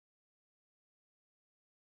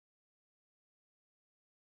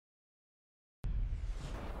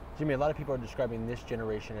Jimmy, a lot of people are describing this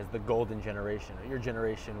generation as the golden generation. Your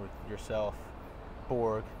generation with yourself,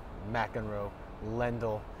 Borg, McEnroe,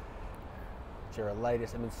 Lendl,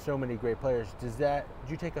 Gerolaitis. I mean, so many great players. Do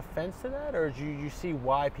you take offense to that, or do you see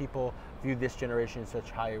why people view this generation in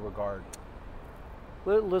such high regard?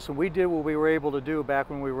 Listen, we did what we were able to do back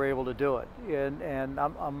when we were able to do it, and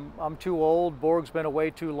I'm too old. Borg's been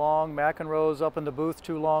away too long. McEnroe's up in the booth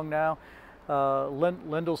too long now.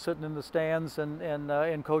 Lendl's sitting in the stands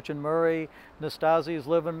and coaching Murray. Nastasi's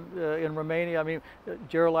living in Romania. I mean,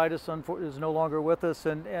 Gerolaitis is no longer with us,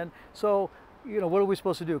 and so, you know, what are we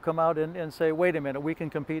supposed to do? Come out and say, wait a minute, we can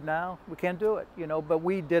compete now? We can't do it, you know. But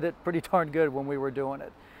we did it pretty darn good when we were doing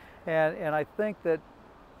it, and I think that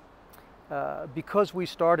because we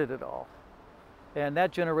started it all, and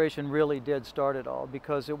that generation really did start it all,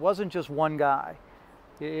 because it wasn't just one guy.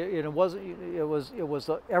 It was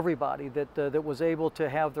everybody that was able to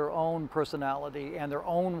have their own personality and their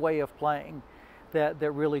own way of playing that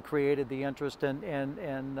really created the interest and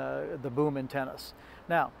the boom in tennis.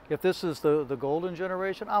 Now, if this is the golden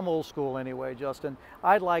generation, I'm old school anyway, Justin.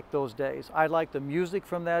 I like those days. I like the music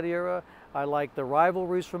from that era. I like the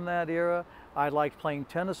rivalries from that era. I liked playing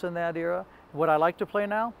tennis in that era. Would I like to play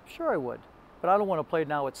now? Sure I would, but I don't want to play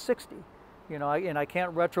now at 60. You know, and I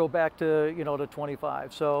can't retro back to, you know, to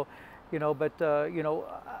 25. So, you know, but I'm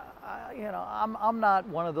not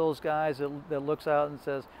one of those guys that looks out and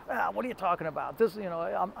says, what are you talking about? This, you know,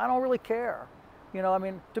 I don't really care. You know, I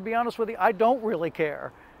mean, to be honest with you, I don't really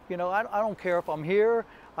care. You know, I don't care if I'm here.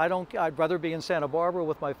 I'd rather be in Santa Barbara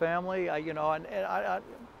with my family. You know,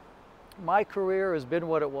 my career has been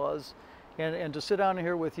what it was, and to sit down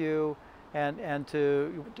here with you and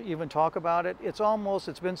to even talk about it, it's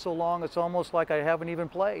been so long, it's almost like I haven't even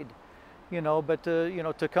played, you know. But you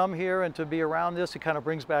know, to come here and to be around this, it kind of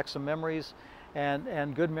brings back some memories,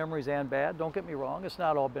 and good memories and bad. Don't get me wrong, it's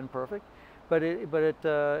not all been perfect, but it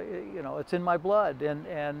you know, it's in my blood,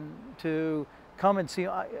 and to come and see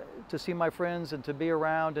my friends and to be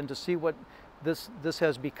around and to see what this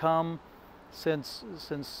has become since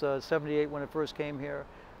 '78 when it first came here.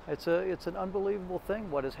 It's an unbelievable thing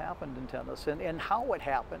what has happened in tennis and how it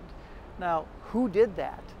happened. Now, who did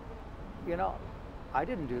that? You know, I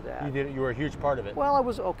didn't do that. You did it. You were a huge part of it. Well, I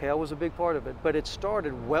was a big part of it, but it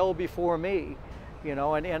started well before me, you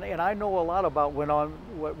know, and I know a lot about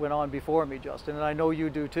what went on before me, Justin, and I know you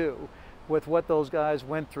do too, with what those guys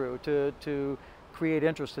went through to create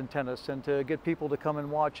interest in tennis and to get people to come and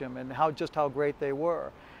watch them, and just how great they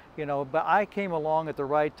were, you know. But I came along at the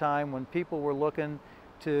right time when people were looking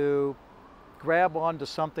to grab onto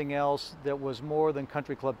something else that was more than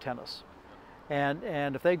country club tennis,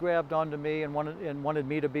 and if they grabbed onto me and wanted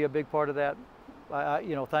me to be a big part of that,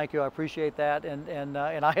 you know, thank you, I appreciate that, and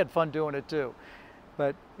I had fun doing it too.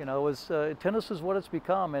 But you know, tennis is what it's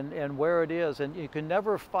become and where it is, and you can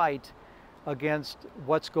never fight against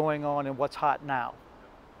what's going on and what's hot now.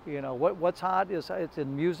 You know, what's hot it's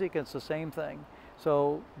in music. It's the same thing.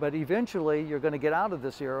 So, but eventually you're going to get out of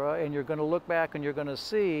this era and you're going to look back and you're going to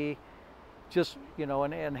see just, you know,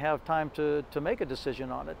 and have time to make a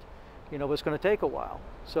decision on it. You know, but it's going to take a while.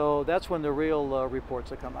 So that's when the real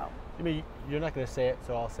reports will come out. I mean, you're not going to say it,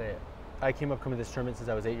 so I'll say it. I came up coming to this tournament since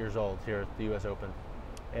I was 8 years old here at the U.S. Open.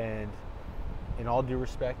 And in all due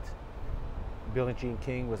respect, Billie Jean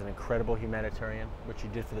King was an incredible humanitarian, what she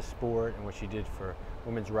did for the sport and what she did for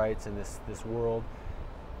women's rights in this world.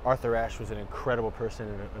 Arthur Ashe was an incredible person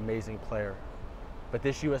and an amazing player. But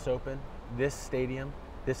this U.S. Open, this stadium,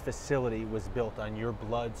 this facility was built on your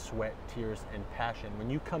blood, sweat, tears, and passion. When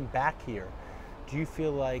you come back here, do you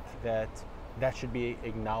feel like that should be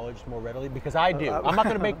acknowledged more readily? Because I do. I'm not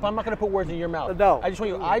going to put words in your mouth. No. I just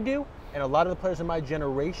want you. I do, and a lot of the players in my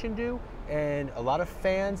generation do, and a lot of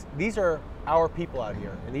fans. These are our people out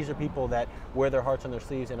here, and these are people that wear their hearts on their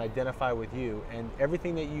sleeves and identify with you. And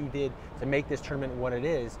everything that you did to make this tournament what it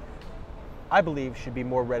is, I believe, should be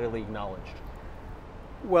more readily acknowledged.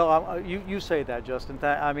 Well, you say that, Justin.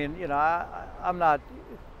 I mean, you know, I'm not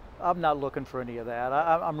looking for any of that.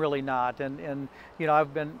 I'm really not. And you know,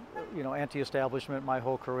 I've been, you know, anti-establishment my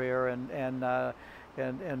whole career, and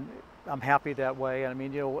I'm happy that way. I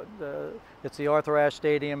mean, you know, it's the Arthur Ashe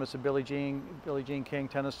Stadium. It's the Billie Jean King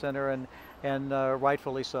Tennis Center, and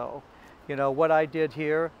rightfully so. You know what I did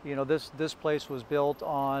here. You know, this place was built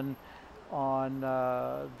on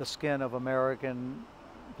the skin of American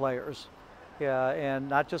players. Yeah, and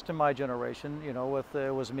not just in my generation. You know,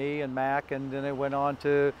 it was me and Mac, and then it went on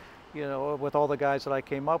to, you know, with all the guys that I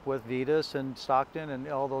came up with, Vitas and Stockton and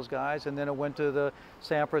all those guys, and then it went to the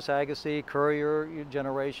Sampras, Agassi, Courier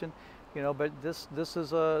generation. You know, but this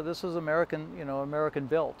is American, you know, American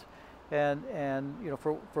built, and you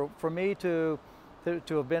know, for me to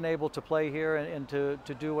have been able to play here and to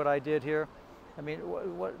do what I did here, I mean,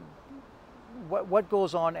 what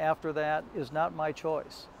goes on after that is not my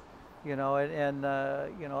choice, you know. And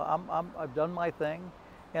you know, I've done my thing,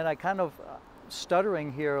 and I kind of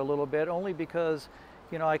stuttering here a little bit only because,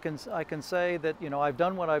 you know, I can say that, you know, I've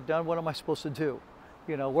done what I've done. What am I supposed to do?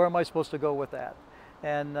 You know, where am I supposed to go with that?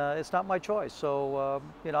 And it's not my choice. So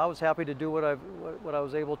you know, I was happy to do what I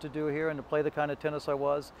was able to do here and to play the kind of tennis I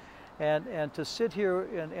was, and to sit here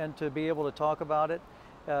and to be able to talk about it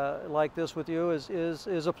like this with you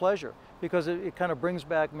is a pleasure, because it kind of brings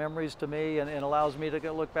back memories to me and allows me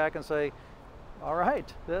to look back and say, all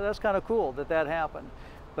right, that's kind of cool that happened.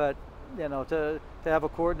 But you know, to have a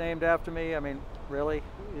court named after me, I mean, really,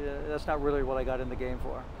 that's not really what I got in the game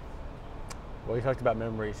for. Well, you talked about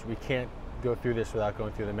memories. We can't go through this without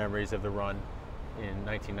going through the memories of the run in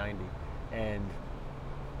 1990. And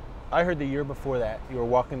I heard the year before that you were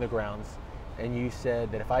walking the grounds and you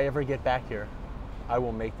said that if I ever get back here, I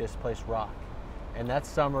will make this place rock. And that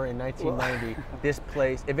summer in 1990, this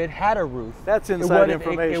place, if it had a roof, that's inside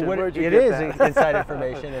information. It is inside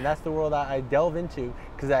information, and that's the world I delve into,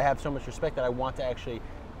 because I have so much respect that I want to actually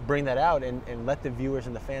bring that out and let the viewers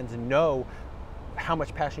and the fans know how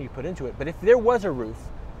much passion you put into it. But if there was a roof,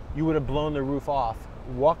 you would have blown the roof off.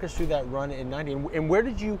 Walk us through that run in 90, and where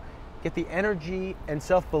did you get the energy and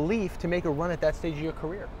self-belief to make a run at that stage of your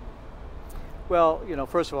career? Well, you know,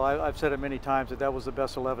 first of all, I've said it many times that was the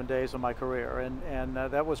best 11 days of my career, and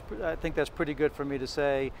that was, I think that's pretty good for me to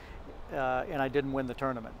say, and I didn't win the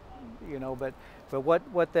tournament, you know, but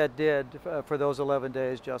what that did for those 11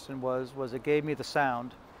 days, Justin, was it gave me the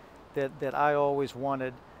sound that I always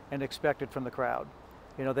wanted and expected from the crowd.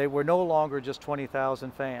 You know, they were no longer just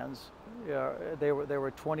 20,000 fans. They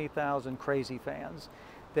were 20,000 crazy fans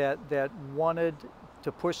that wanted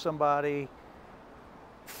to push somebody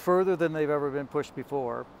further than they've ever been pushed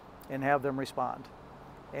before and have them respond.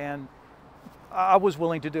 And I was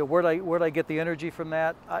willing to do it. Where'd I get the energy from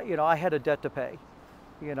that? You know, I had a debt to pay.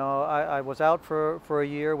 You know, I was out for a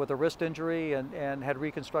year with a wrist injury and had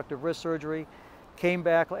reconstructive wrist surgery. Came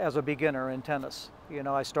back as a beginner in tennis. You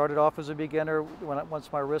know, I started off as a beginner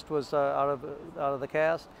once my wrist was out of the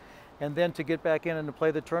cast, and then to get back in and to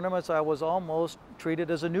play the tournaments, I was almost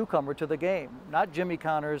treated as a newcomer to the game. Not Jimmy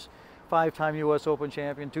Connors, 5-time U.S. Open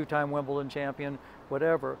champion, 2-time Wimbledon champion,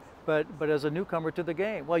 whatever, but as a newcomer to the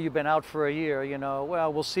game. Well, you've been out for a year, you know,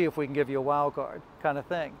 well, we'll see if we can give you a wild card kind of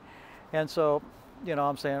thing. And so, you know,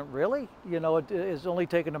 I'm saying, really? You know, it's only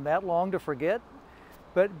taken them that long to forget?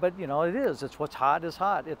 But you know, it is. It's what's hot is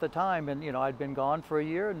hot at the time. And, you know, I'd been gone for a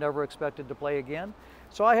year, never expected to play again.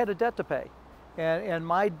 So I had a debt to pay. And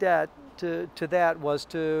my debt to that was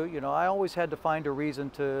to, you know, I always had to find a reason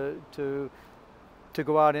to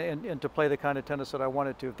go out and to play the kind of tennis that I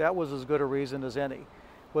wanted to. That was as good a reason as any,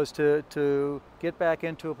 was to get back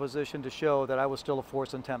into a position to show that I was still a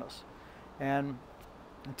force in tennis. And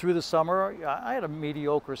through the summer, I had a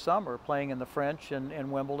mediocre summer playing in the French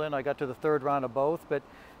and Wimbledon. I got to the third round of both, but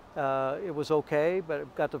it was okay,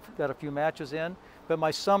 but got a few matches in. But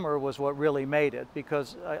my summer was what really made it,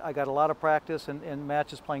 because I got a lot of practice and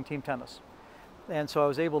matches playing team tennis. And so I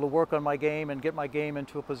was able to work on my game and get my game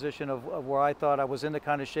into a position of where I thought I was in the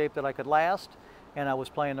kind of shape that I could last, and I was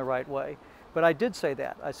playing the right way. But I did say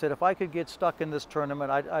that. I said, if I could get stuck in this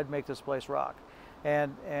tournament, I'd make this place rock.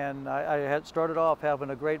 And I had started off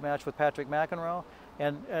having a great match with Patrick McEnroe,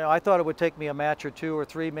 and I thought it would take me a match or 2 or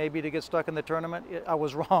 3 maybe to get stuck in the tournament. I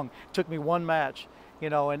was wrong. It took me 1 match, you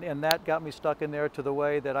know, and that got me stuck in there to the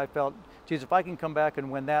way that I felt, geez, if I can come back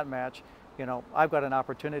and win that match, you know, I've got an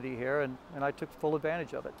opportunity here, and I took full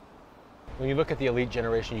advantage of it. When you look at the elite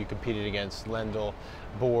generation you competed against, Lendl,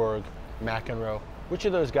 Borg, McEnroe, which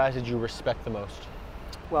of those guys did you respect the most?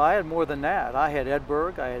 Well, I had more than that. I had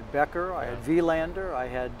Edberg, I had Becker, I had Wielander, I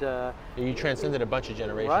had... you transcended a bunch of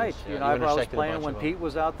generations. Right. Yeah, you know, I was playing when Pete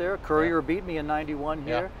was out there. Courier beat me in '91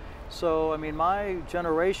 here. Yeah. So, I mean, my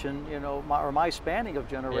generation, you know, my spanning of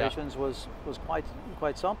generations was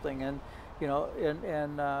quite something. And, you know,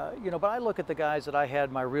 you know, but I look at the guys that I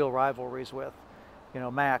had my real rivalries with, you know,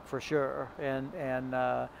 Mac for sure, and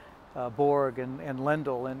Borg and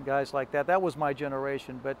Lendl and guys like that. That was my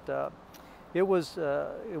generation. But it was,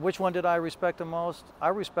 which one did I respect the most? I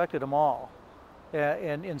respected them all,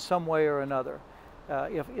 in some way or another.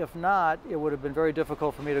 If not, it would have been very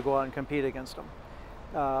difficult for me to go out and compete against them.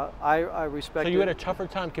 I respected... So you had a tougher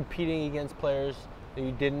time competing against players that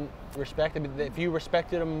you didn't respect? I mean, if you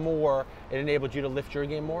respected them more, it enabled you to lift your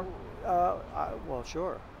game more? Well,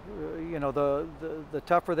 sure. You know, the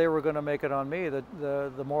tougher they were going to make it on me,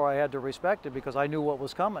 the more I had to respect it, because I knew what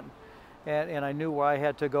was coming. and I knew where I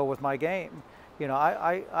had to go with my game. You know,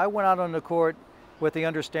 I went out on the court with the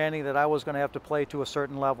understanding that I was going to have to play to a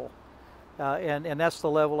certain level, and that's the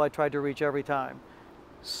level I tried to reach every time.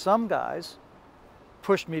 Some guys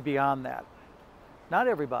pushed me beyond that. Not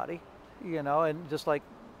everybody, you know, and just like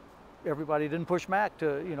everybody didn't push Mac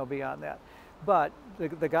to, you know, beyond that. But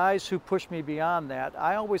the guys who pushed me beyond that,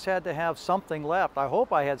 I always had to have something left. I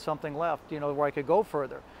hope I had something left, you know, where I could go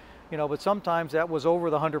further. You know, but sometimes that was over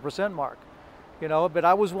the 100% mark, you know, but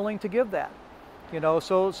I was willing to give that, you know,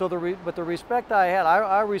 but the respect I had,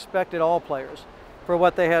 I respected all players for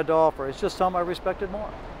what they had to offer. It's just some I respected more.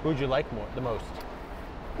 Who'd you like the most?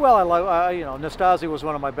 Well, you know, Nastasi was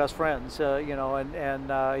one of my best friends, you know, and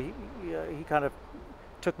he kind of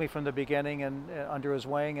took me from the beginning and under his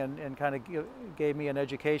wing and kind of gave me an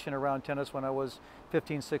education around tennis when I was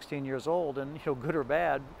 15, 16 years old, and, you know, good or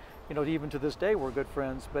bad, you know, even to this day we're good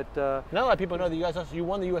friends. But not a lot of people know that you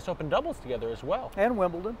won the U.S. Open doubles together as well. And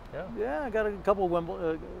Wimbledon. Yeah, I got a couple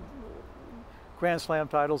of Grand Slam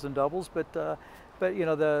titles in doubles, but you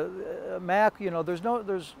know, the Mac, you know, there's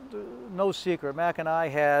no secret. Mac and I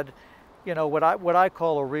had, you know, what I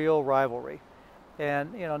call a real rivalry.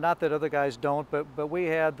 And, you know, not that other guys don't, but we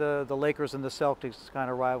had the Lakers and the Celtics kind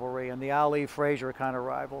of rivalry, and the Ali Frazier kind of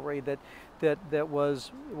rivalry that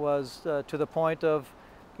was to the point of,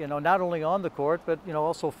 you know, not only on the court, but, you know,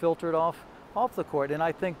 also filtered off the court. And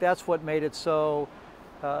I think that's what made it so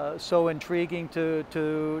intriguing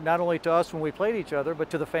to not only to us when we played each other,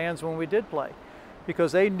 but to the fans when we did play,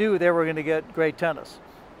 because they knew they were going to get great tennis.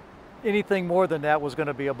 Anything more than that was going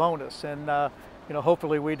to be a bonus, and you know,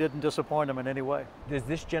 hopefully we didn't disappoint them in any way. Is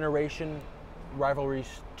this generation rivalries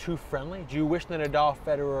too friendly? Do you wish the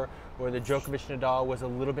Nadal-Federer or the Djokovic-Nadal was a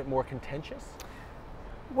little bit more contentious?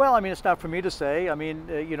 Well, I mean, it's not for me to say. I mean,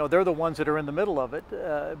 you know, they're the ones that are in the middle of it.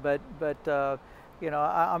 But you know,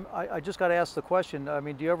 I just got to ask the question. I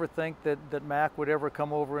mean, do you ever think that Mac would ever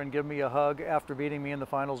come over and give me a hug after beating me in the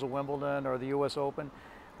finals of Wimbledon or the U.S. Open,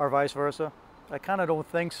 or vice versa? I kind of don't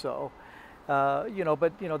think so. You know,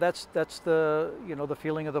 but, you know, that's the, you know, the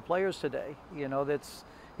feeling of the players today. You know,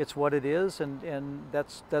 it's what it is, and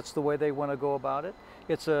that's the way they want to go about it.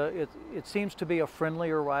 It seems to be a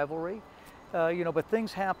friendlier rivalry. You know, but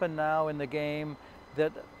things happen now in the game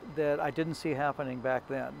that I didn't see happening back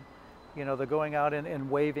then. You know, they're going out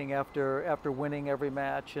and waving after winning every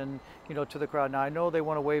match, and, you know, to the crowd. Now I know they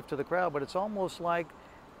want to wave to the crowd, but it's almost like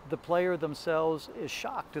the player themselves is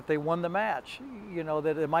shocked that they won the match, you know,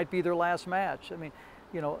 that it might be their last match. I mean,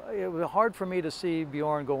 you know, it was hard for me to see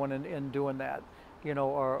Bjorn going and doing that, you know,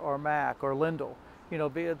 or Mac or Lindell, you know,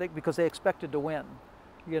 because they expected to win,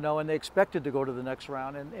 you know, and they expected to go to the next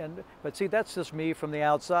round. But see, that's just me from the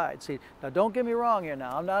outside. See, now don't get me wrong here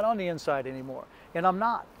now, I'm not on the inside anymore, and I'm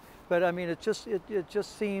not. But I mean, it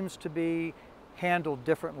just seems to be handled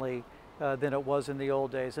differently than it was in the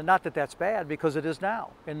old days. And not that that's bad, because it is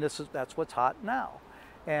now, and that's what's hot now,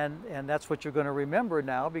 and that's what you're going to remember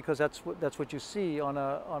now, because that's what you see on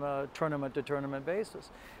a tournament to tournament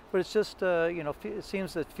basis. But it's just you know, it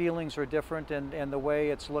seems that feelings are different, and the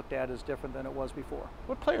way it's looked at is different than it was before.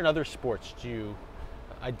 What player in other sports do you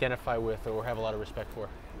identify with or have a lot of respect for?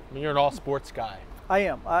 I mean, you're an all sports guy. I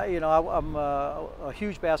am. You know, I'm a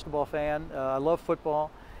huge basketball fan. I love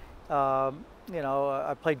football. You know,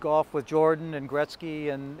 I played golf with Jordan and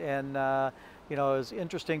Gretzky, and you know, it was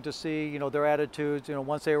interesting to see, you know, their attitudes, you know,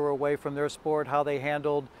 once they were away from their sport, how they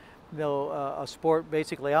handled, you know, a sport.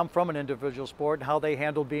 Basically, I'm from an individual sport, and how they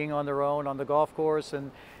handled being on their own on the golf course, but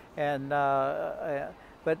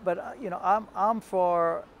you know, I'm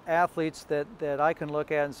for athletes that I can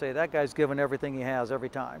look at and say, that guy's given everything he has every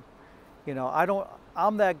time. You know,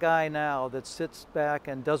 I'm that guy now that sits back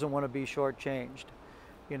and doesn't want to be shortchanged.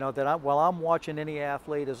 You know, that while I'm watching any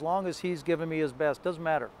athlete, as long as he's giving me his best, doesn't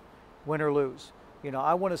matter, win or lose. You know,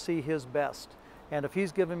 I want to see his best. And if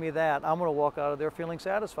he's giving me that, I'm going to walk out of there feeling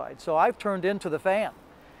satisfied. So I've turned into the fan,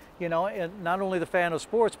 you know, and not only the fan of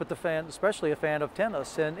sports, but the fan, especially a fan of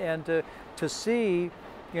tennis, and to see,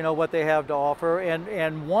 you know, what they have to offer,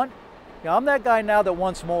 and want, you know, I'm that guy now that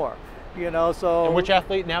wants more, you know, so. And which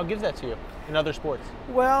athlete now gives that to you in other sports?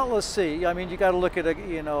 Well, let's see. I mean, you got to look at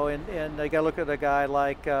you know, and you got to look at a guy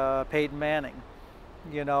like Peyton Manning.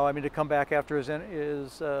 You know, I mean, to come back after his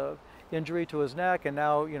injury to his neck, and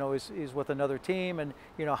now, you know, he's with another team, and,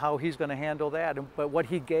 you know, how he's going to handle that, but what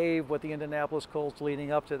he gave with the Indianapolis Colts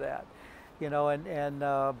leading up to that, you know, and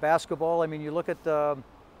basketball. I mean, you look at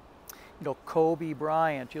you know, Kobe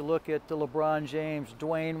Bryant, you look at LeBron James,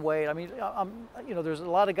 Dwayne Wade. I mean, you know, there's a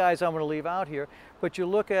lot of guys I'm going to leave out here, but you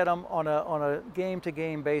look at them on a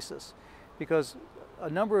game-to-game basis, because a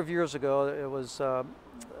number of years ago, it was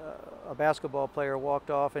a basketball player walked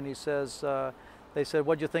off, and he says, they said,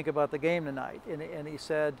 "What'd you think about the game tonight?" And he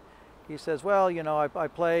said, "Well, I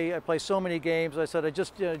play so many games." I said, "I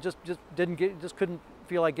just couldn't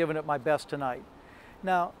feel like giving it my best tonight."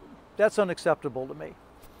 Now, that's unacceptable to me.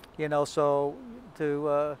 So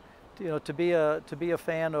to be a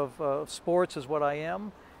fan of sports is what I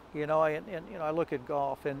am. I look at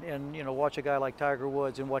golf and watch a guy like Tiger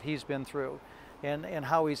Woods and what he's been through, and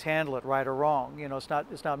how he's handled it, right or wrong. It's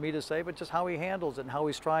not me to say, but just how he handles it and how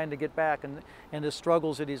he's trying to get back, and the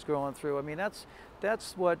struggles that he's going through. I mean,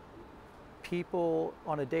 that's what people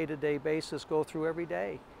on a day-to-day basis go through every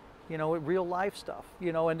day. Real life stuff.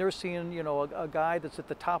 And they're seeing a guy that's at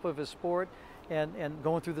the top of his sport and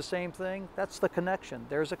going through the same thing. That's the connection.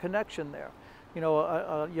 There's a connection there.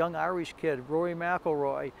 A young Irish kid, Rory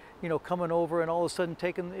McIlroy, coming over and all of a sudden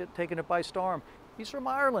taking it by storm. He's from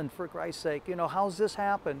Ireland, for Christ's sake. How's this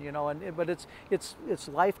happen? But it's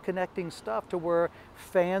life connecting stuff to where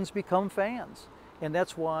fans become fans, and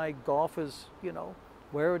that's why golf is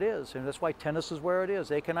where it is, and that's why tennis is where it is.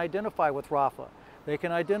 They can identify with Rafa, they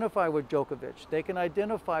can identify with Djokovic, they can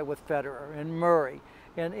identify with Federer and Murray,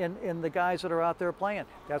 and the guys that are out there playing.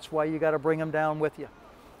 That's why you got to bring them down with you.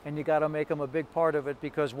 And you got to make them a big part of it,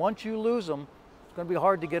 because once you lose them, it's going to be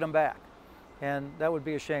hard to get them back. And that would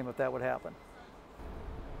be a shame if that would happen.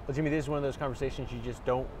 Well, Jimmy, this is one of those conversations you just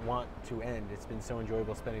don't want to end. It's been so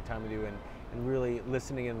enjoyable spending time with you and really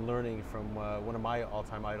listening and learning from one of my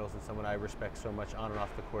all-time idols and someone I respect so much on and off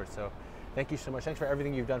the court. So thank you so much. Thanks for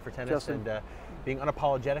everything you've done for tennis, Justin, and being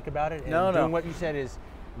unapologetic about it. And doing what you said is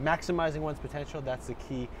maximizing one's potential. That's the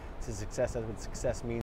key to success. That's what success means.